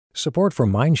Support for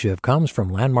Mindshift comes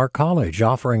from Landmark College,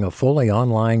 offering a fully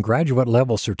online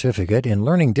graduate-level certificate in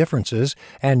learning differences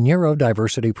and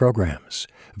neurodiversity programs.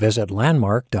 Visit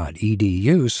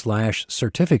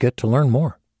landmark.edu/certificate to learn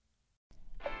more.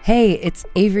 Hey, it's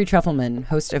Avery Trufelman,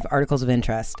 host of Articles of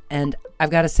Interest, and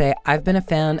I've got to say, I've been a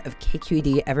fan of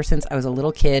KQED ever since I was a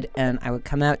little kid, and I would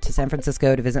come out to San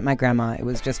Francisco to visit my grandma. It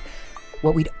was just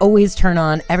what we'd always turn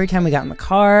on every time we got in the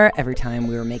car, every time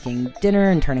we were making dinner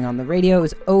and turning on the radio. It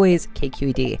was always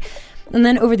KQED. And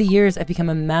then over the years, I've become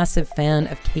a massive fan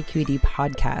of KQED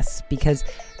podcasts because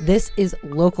this is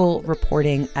local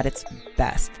reporting at its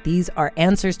best. These are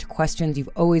answers to questions you've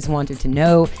always wanted to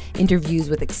know, interviews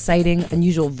with exciting,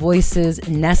 unusual voices,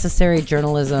 necessary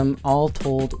journalism, all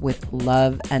told with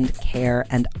love and care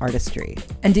and artistry.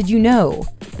 And did you know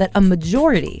that a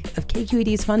majority of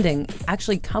KQED's funding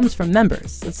actually comes from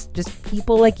members? It's just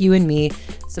people like you and me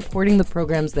supporting the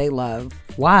programs they love,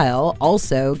 while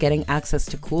also getting access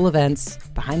to cool events,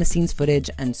 behind-the-scenes footage,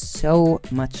 and so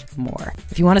much more.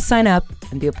 If you want to sign up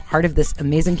and be a part of this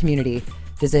amazing community,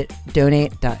 visit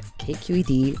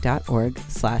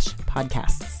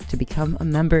donate.kqed.org/podcasts to become a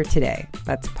member today.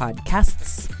 That's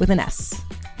podcasts with an S.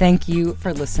 Thank you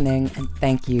for listening, and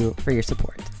thank you for your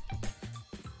support.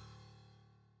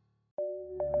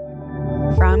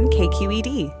 From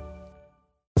KQED.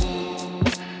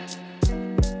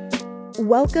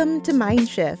 Welcome to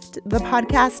Mindshift, the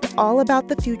podcast all about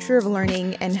the future of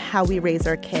learning and how we raise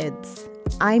our kids.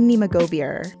 I'm Nima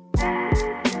Gobier.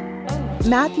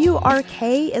 Matthew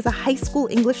R.K. is a high school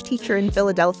English teacher in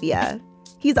Philadelphia.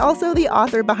 He's also the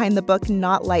author behind the book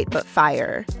Not Light But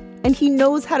Fire, and he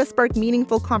knows how to spark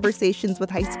meaningful conversations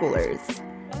with high schoolers.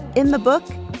 In the book,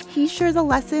 he shares a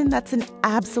lesson that's an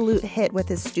absolute hit with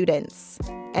his students,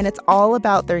 and it's all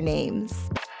about their names.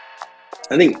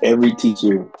 I think every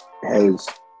teacher has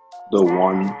the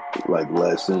one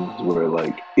lesson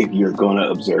where if you're gonna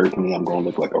observe me, I'm gonna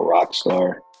look like a rock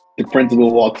star. The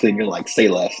principal walks in, you're like, say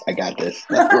less, I got this.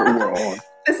 That's what we're on.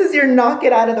 This is your knock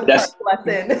it out of the park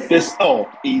lesson.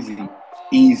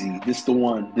 Easy. This the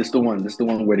one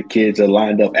where the kids are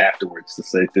lined up afterwards to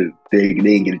say that they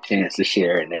didn't get a chance to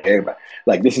share, and everybody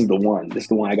this is the one.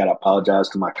 I gotta apologize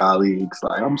to my colleagues.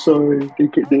 I'm sorry, they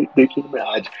can't.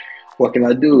 What can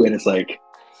I do? And it's like.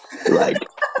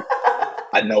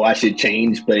 I know I should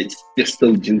change, but it's just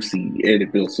so juicy and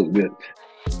it feels so good.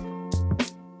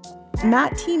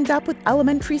 Matt teamed up with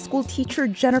elementary school teacher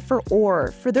Jennifer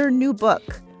Orr for their new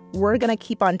book, We're Gonna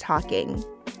Keep On Talking.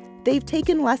 They've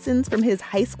taken lessons from his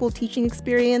high school teaching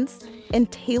experience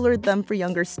and tailored them for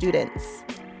younger students.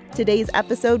 Today's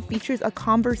episode features a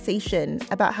conversation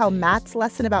about how Matt's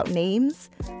lesson about names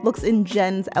looks in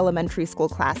Jen's elementary school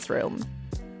classroom.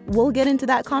 We'll get into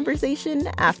that conversation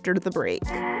after the break.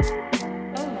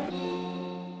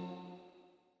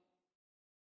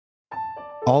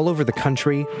 All over the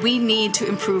country, We need to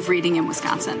improve reading in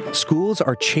Wisconsin. schools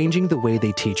are changing the way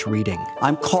they teach reading.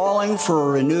 I'm calling for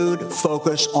a renewed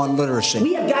focus on literacy.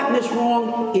 We have gotten this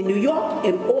wrong in New York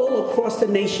and all across the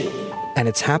nation. And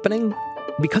it's happening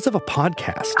because of a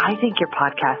podcast. I think your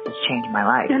podcast has changed my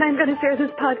life. And I'm going to share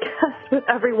this podcast with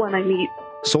everyone I meet.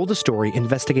 Sold a Story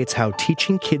investigates how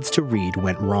teaching kids to read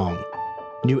went wrong.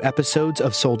 New episodes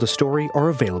of Sold a Story are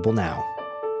available now.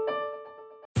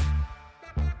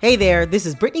 Hey there, this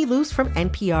is Brittany Luce from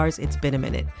NPR's It's Been a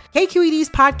Minute. KQED's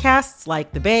podcasts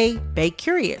like The Bay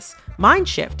Curious,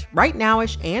 Mindshift, Right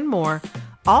Nowish, and more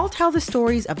all tell the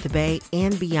stories of the Bay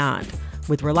and beyond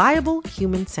with reliable,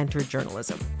 human-centered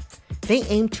journalism. They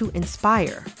aim to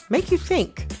inspire, make you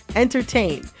think,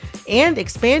 entertain, and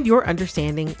expand your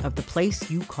understanding of the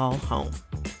place you call home.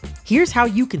 Here's how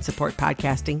you can support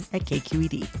podcasting at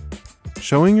KQED.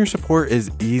 Showing your support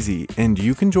is easy, and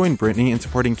you can join Brittany in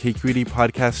supporting KQED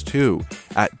Podcast too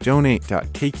at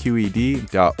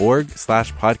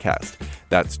donate.kqed.org/podcast.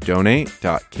 That's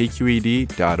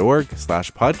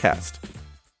donate.kqed.org/podcast.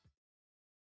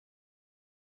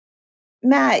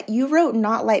 Matt, you wrote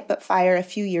Not Light But Fire a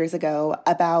few years ago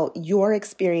about your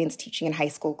experience teaching in high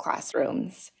school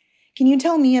classrooms. Can you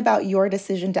tell me about your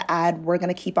decision to add We're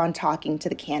Gonna Keep On Talking to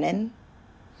the canon?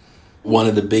 One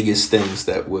of the biggest things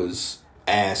that was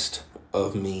asked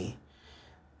of me,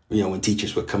 when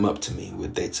teachers would come up to me,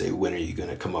 they'd say, when are you going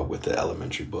to come up with the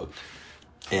elementary book?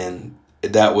 And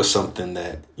that was something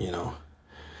that,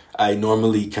 I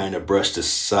normally kind of brushed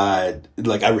aside.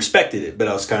 I respected it, but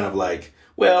I was kind of like,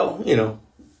 well,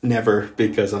 never,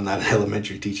 because I'm not an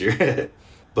elementary teacher.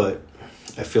 But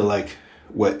I feel like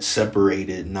what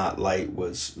separated Not Light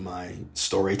was my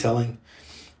storytelling.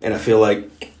 And I feel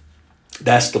like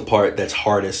that's the part that's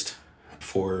hardest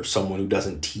for someone who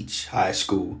doesn't teach high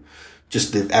school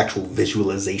just the actual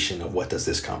visualization of what does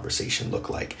this conversation look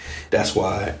like. That's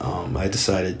why I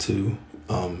decided to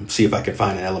see if I could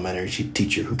find an elementary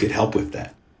teacher who could help with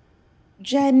that.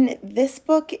 Jen, this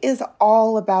book is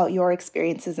all about your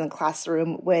experiences in the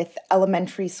classroom with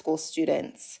elementary school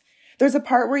students. There's a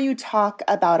part where you talk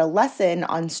about a lesson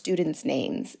on students'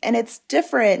 names, and it's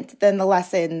different than the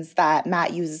lessons that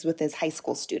Matt uses with his high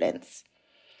school students.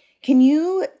 Can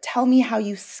you tell me how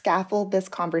you scaffold this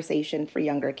conversation for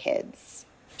younger kids?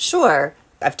 Sure.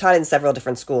 I've taught in several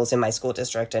different schools in my school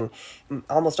district, and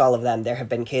almost all of them, there have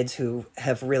been kids who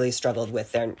have really struggled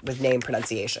with name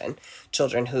pronunciation.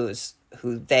 Children who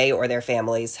they or their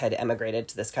families had emigrated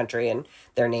to this country, and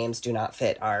their names do not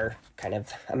fit our kind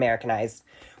of Americanized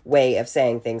way of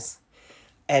saying things.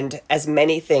 And as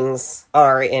many things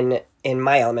are in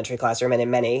my elementary classroom, and in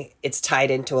many, it's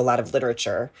tied into a lot of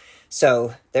literature.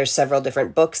 So there's several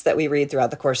different books that we read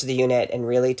throughout the course of the unit and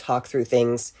really talk through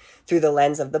things through the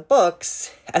lens of the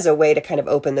books as a way to kind of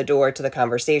open the door to the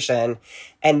conversation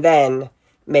and then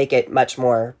make it much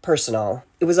more personal.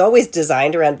 It was always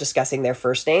designed around discussing their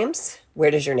first names. Where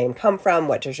does your name come from?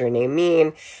 What does your name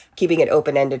mean? Keeping it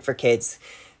open-ended for kids.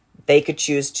 They could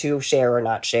choose to share or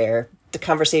not share. The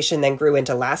conversation then grew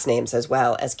into last names as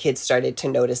well, as kids started to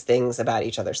notice things about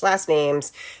each other's last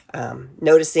names,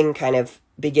 noticing kind of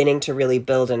beginning to really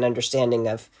build an understanding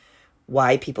of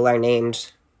why people are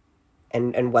named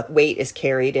and what weight is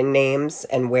carried in names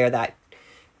and where that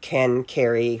can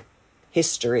carry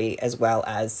history as well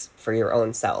as for your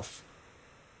own self.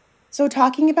 So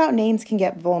talking about names can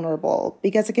get vulnerable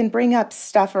because it can bring up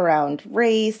stuff around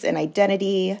race and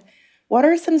identity. What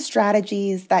are some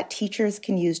strategies that teachers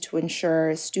can use to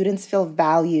ensure students feel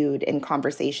valued in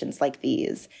conversations like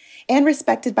these and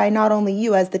respected by not only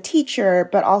you as the teacher,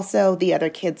 but also the other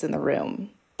kids in the room?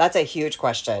 That's a huge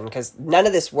question because none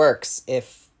of this works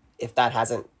if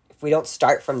we don't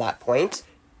start from that point.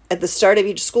 At the start of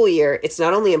each school year, it's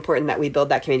not only important that we build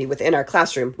that community within our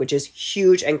classroom, which is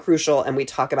huge and crucial, and we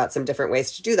talk about some different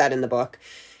ways to do that in the book,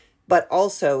 but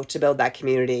also to build that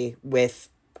community with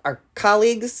our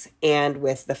colleagues and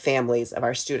with the families of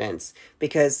our students,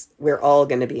 because we're all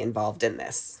going to be involved in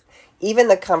this. Even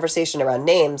the conversation around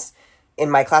names in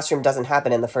my classroom doesn't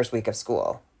happen in the first week of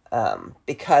school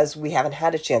because we haven't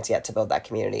had a chance yet to build that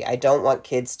community. I don't want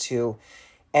kids to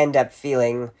end up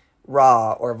feeling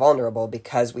raw or vulnerable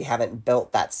because we haven't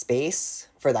built that space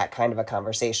for that kind of a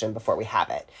conversation before we have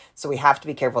it. So we have to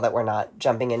be careful that we're not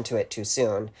jumping into it too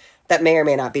soon. That may or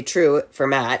may not be true for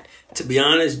Matt. To be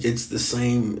honest, it's the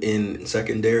same in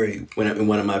secondary. When in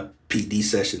one of my PD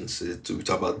sessions, we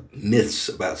talk about myths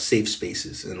about safe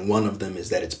spaces, and one of them is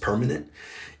that it's permanent.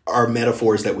 Our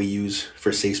metaphors that we use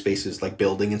for safe spaces, like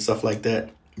building and stuff like that,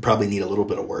 probably need a little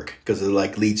bit of work because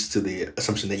it leads to the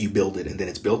assumption that you build it and then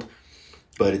it's built.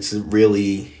 But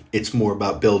it's more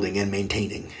about building and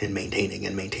maintaining and maintaining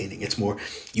and maintaining. It's more,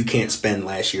 you can't spend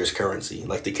last year's currency.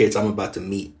 Like the kids I'm about to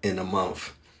meet in a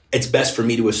month, it's best for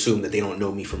me to assume that they don't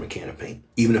know me from a can of paint,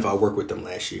 even if I worked with them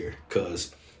last year,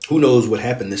 because who knows what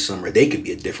happened this summer? They could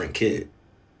be a different kid.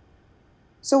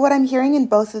 So what I'm hearing in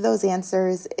both of those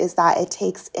answers is that it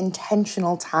takes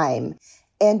intentional time,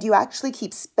 and you actually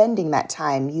keep spending that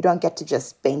time. You don't get to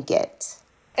just bank it.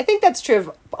 I think that's true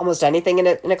of almost anything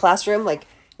in a classroom.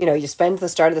 You spend the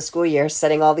start of the school year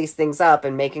setting all these things up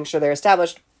and making sure they're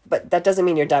established, but that doesn't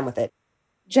mean you're done with it.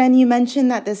 Jen, you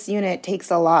mentioned that this unit takes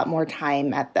a lot more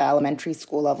time at the elementary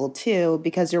school level, too,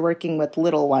 because you're working with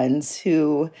little ones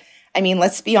who,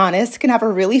 let's be honest, can have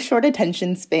a really short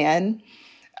attention span.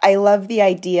 I love the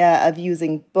idea of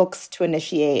using books to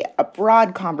initiate a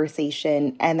broad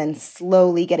conversation and then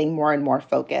slowly getting more and more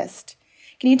focused.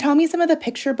 Can you tell me some of the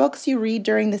picture books you read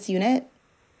during this unit?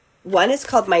 One is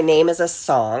called My Name is a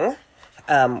Song,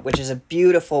 which is a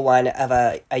beautiful one of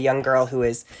a young girl who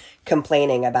is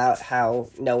complaining about how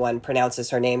no one pronounces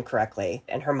her name correctly,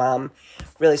 and her mom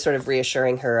really sort of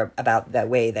reassuring her about the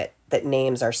way that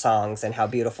names are songs and how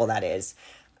beautiful that is.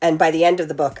 And by the end of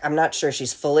the book, I'm not sure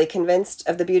she's fully convinced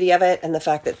of the beauty of it and the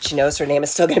fact that she knows her name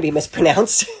is still going to be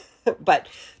mispronounced, but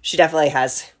she definitely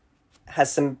has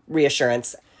some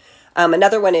reassurance.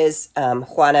 Another one is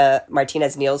Juana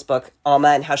Martinez Neal's book, Alma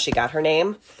and How She Got Her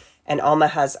Name. And Alma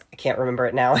has, I can't remember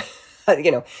it now,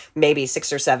 maybe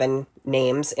 6 or 7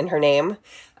 names in her name.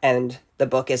 And the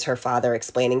book is her father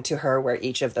explaining to her where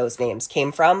each of those names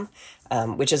came from,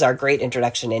 which is our great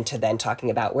introduction into then talking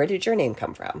about where did your name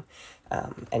come from?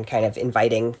 And kind of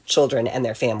inviting children and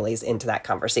their families into that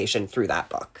conversation through that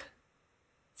book.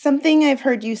 Something I've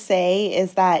heard you say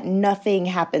is that nothing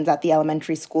happens at the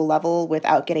elementary school level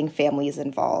without getting families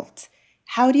involved.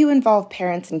 How do you involve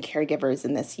parents and caregivers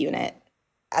in this unit?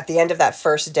 at the end of that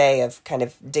first day of kind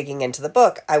of digging into the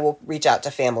book, I will reach out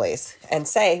to families and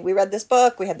say, we read this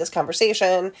book, we had this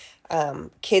conversation. Your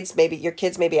kids may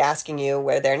be asking you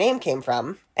where their name came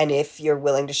from. And if you're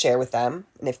willing to share with them,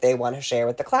 and if they want to share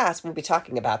with the class, we'll be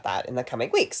talking about that in the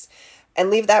coming weeks. And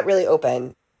leave that really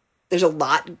open. There's a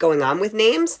lot going on with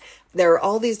names. There are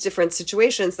all these different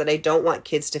situations that I don't want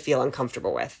kids to feel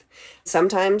uncomfortable with.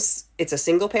 Sometimes it's a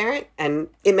single parent, and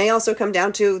it may also come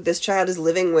down to this child is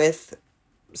living with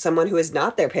someone who is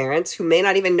not their parents, who may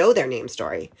not even know their name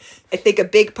story. I think a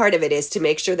big part of it is to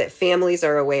make sure that families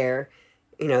are aware,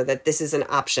 that this is an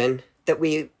option, that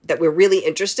we're really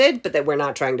interested, but that we're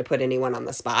not trying to put anyone on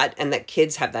the spot, and that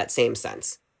kids have that same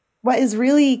sense. What is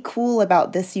really cool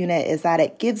about this unit is that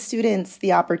it gives students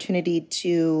the opportunity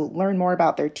to learn more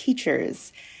about their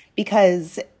teachers,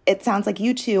 because it sounds like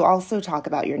you two also talk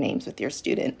about your names with your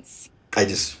students. I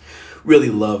just really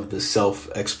love the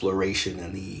self-exploration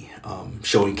and the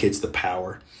showing kids the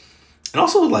power. And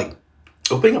also like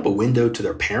opening up a window to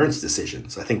their parents'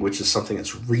 decisions, I think, which is something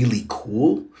that's really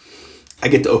cool. I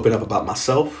get to open up about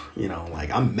myself, like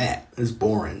I'm Matt. It's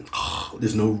boring.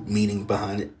 There's no meaning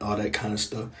behind it, all that kind of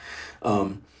stuff.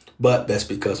 But that's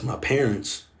because my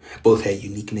parents both had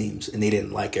unique names and they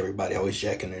didn't like everybody always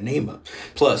jacking their name up.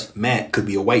 Plus, Matt could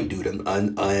be a white dude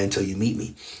until you meet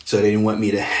me. So they didn't want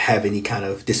me to have any kind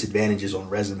of disadvantages on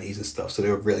resumes and stuff. So they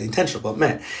were really intentional about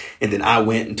Matt. And then I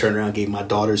went and turned around and gave my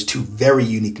daughters 2 very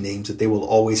unique names that they will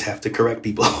always have to correct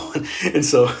people on. And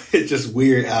so it's just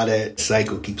weird how that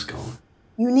cycle keeps going.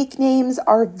 Unique names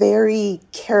are very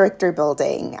character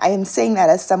building. I am saying that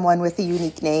as someone with a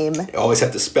unique name. You always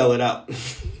have to spell it out.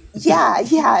 Yeah.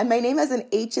 And my name has an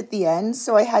H at the end,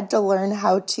 so I had to learn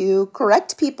how to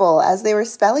correct people as they were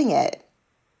spelling it.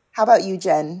 How about you,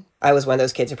 Jen? I was one of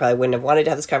those kids who probably wouldn't have wanted to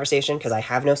have this conversation because I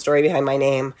have no story behind my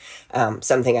name,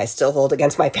 something I still hold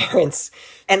against my parents.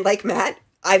 And like Matt,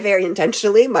 I very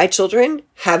intentionally, my children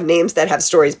have names that have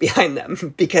stories behind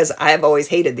them because I have always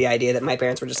hated the idea that my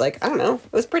parents were just like, I don't know,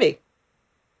 it was pretty.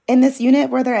 In this unit,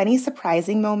 were there any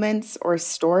surprising moments or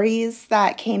stories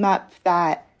that came up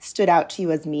that stood out to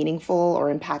you as meaningful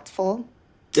or impactful?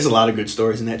 There's a lot of good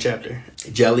stories in that chapter.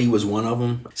 Jelly was one of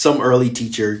them. Some early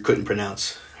teacher couldn't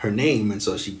pronounce her name, and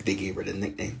so they gave her the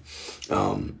nickname.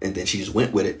 And then she just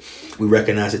went with it. We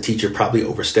recognized the teacher probably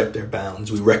overstepped their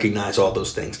bounds. We recognize all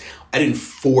those things. I didn't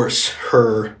force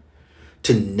her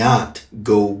to not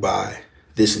go by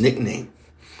this nickname.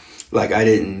 Like I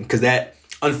didn't, because that,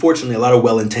 unfortunately, a lot of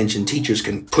well-intentioned teachers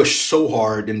can push so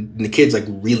hard and the kid's like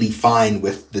really fine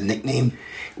with the nickname.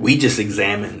 We just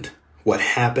examined what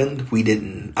happened.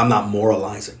 I'm not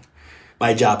moralizing.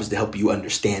 My job is to help you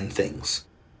understand things.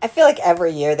 I feel like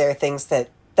every year there are things that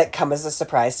come as a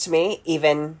surprise to me,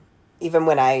 even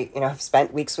when I, have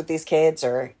spent weeks with these kids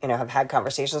or, have had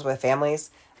conversations with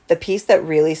families. The piece that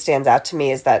really stands out to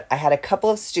me is that I had a couple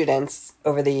of students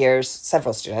over the years,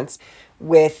 several students,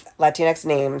 with Latinx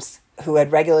names who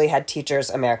had regularly had teachers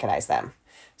Americanize them.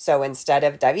 So instead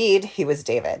of David, he was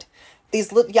David.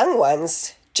 These young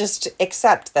ones just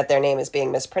accept that their name is being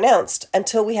mispronounced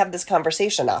until we have this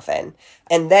conversation often.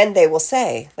 And then they will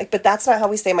say, but that's not how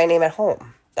we say my name at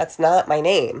home. That's not my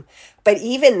name. But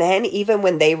even then, even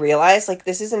when they realize,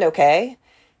 this isn't okay,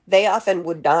 they often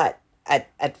would not,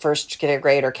 at first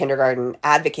grade or kindergarten,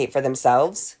 advocate for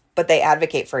themselves, but they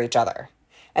advocate for each other.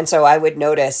 And so I would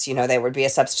notice, there would be a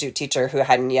substitute teacher who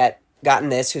hadn't yet gotten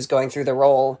this, who's going through the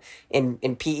role in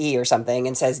PE or something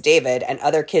and says David, and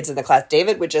other kids in the class,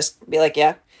 David would just be like,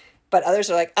 yeah. But others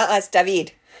are like, it's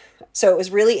David. So it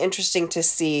was really interesting to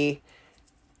see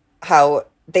how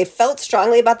they felt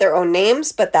strongly about their own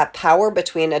names, but that power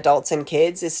between adults and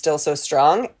kids is still so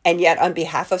strong. And yet on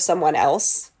behalf of someone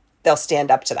else, they'll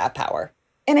stand up to that power.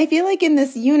 And I feel like in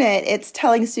this unit, it's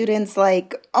telling students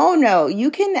oh no,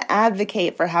 you can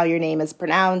advocate for how your name is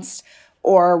pronounced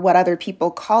or what other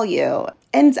people call you.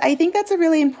 And I think that's a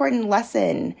really important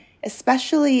lesson,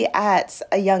 especially at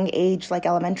a young age like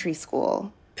elementary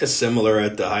school. It's similar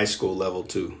at the high school level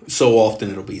too. So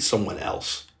often it'll be someone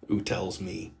else who tells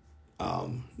me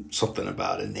something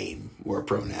about a name or a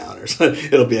pronoun or something.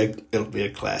 It'll be a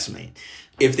classmate.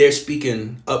 If they're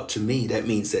speaking up to me, that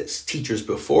means that teachers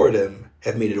before them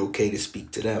have made it okay to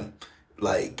speak to them,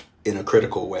 in a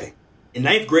critical way. In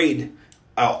 9th grade,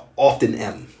 I often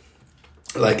am.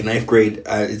 In 9th grade,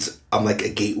 I'm like a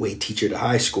gateway teacher to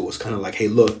high school. It's kind of like, hey,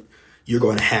 look, you're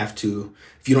going to have to,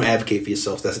 if you don't advocate for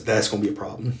yourself, that's going to be a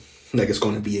problem. It's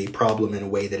going to be a problem in a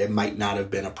way that it might not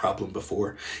have been a problem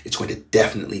before. It's going to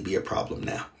definitely be a problem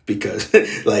now because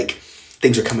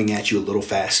things are coming at you a little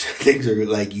fast. Things are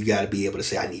like, you got to be able to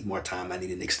say, I need more time. I need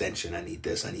an extension. I need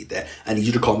this. I need that. I need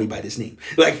you to call me by this name.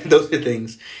 Like, those are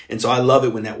things. And so I love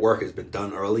it when that work has been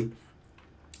done early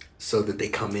so that they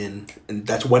come in. And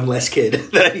that's one less kid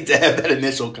that I need to have that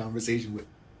initial conversation with.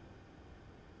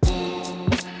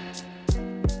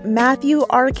 Matthew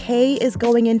R.K. is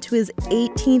going into his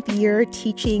 18th year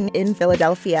teaching in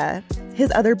Philadelphia.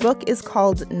 His other book is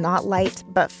called Not Light,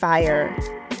 But Fire.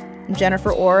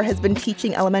 Jennifer Orr has been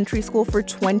teaching elementary school for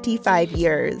 25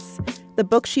 years. The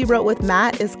book she wrote with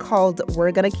Matt is called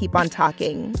We're Gonna Keep on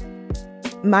Talking.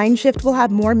 Mindshift will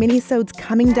have more minisodes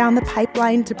coming down the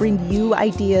pipeline to bring you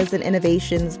ideas and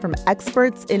innovations from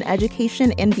experts in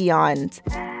education and beyond.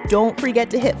 Don't forget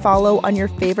to hit follow on your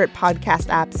favorite podcast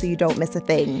app so you don't miss a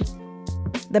thing.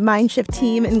 The Mindshift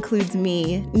team includes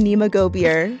me, Nima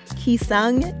Gobier, Ki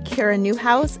Sung, Kara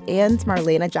Newhouse, and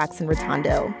Marlena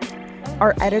Jackson-Rotondo.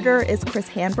 Our editor is Chris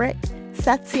Handbrick.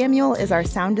 Seth Samuel is our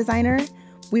sound designer.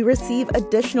 We receive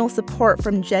additional support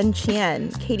from Jen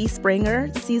Chan, Katie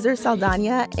Springer, Cesar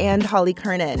Saldana, and Holly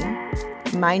Kernan.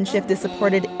 Mindshift is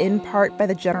supported in part by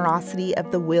the generosity of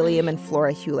the William and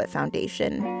Flora Hewlett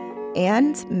Foundation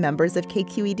and members of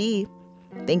KQED.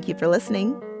 Thank you for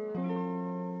listening.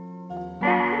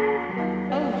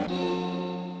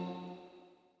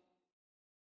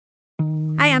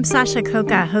 Hi, I'm Sasha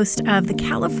Coca, host of the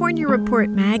California Report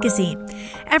magazine.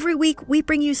 Every week, we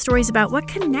bring you stories about what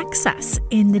connects us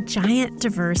in the giant,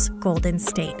 diverse Golden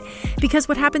State. Because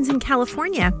what happens in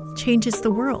California changes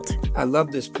the world. I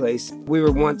love this place. We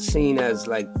were once seen as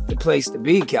like the place to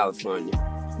be, California.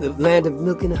 The land of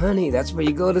milk and honey. That's where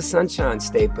you go to Sunshine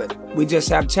State. But we just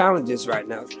have challenges right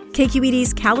now.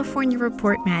 KQED's California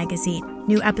Report magazine.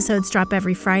 New episodes drop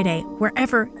every Friday,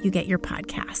 wherever you get your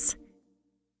podcasts.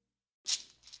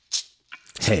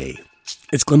 Hey,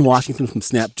 it's Glenn Washington from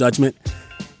Snap Judgment.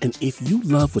 And if you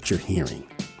love what you're hearing,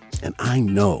 and I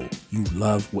know you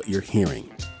love what you're hearing,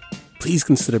 please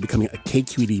consider becoming a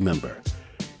KQED member.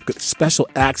 You get special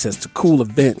access to cool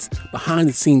events,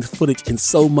 behind-the-scenes footage, and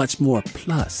so much more.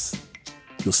 Plus,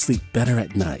 you'll sleep better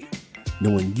at night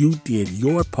knowing you did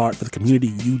your part for the community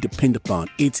you depend upon.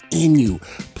 It's in you.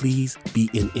 Please be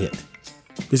in it.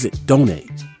 Visit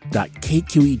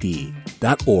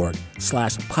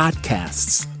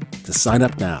donate.kqed.org/podcasts to sign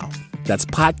up now. That's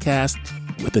podcast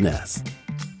with an S.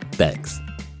 Thanks.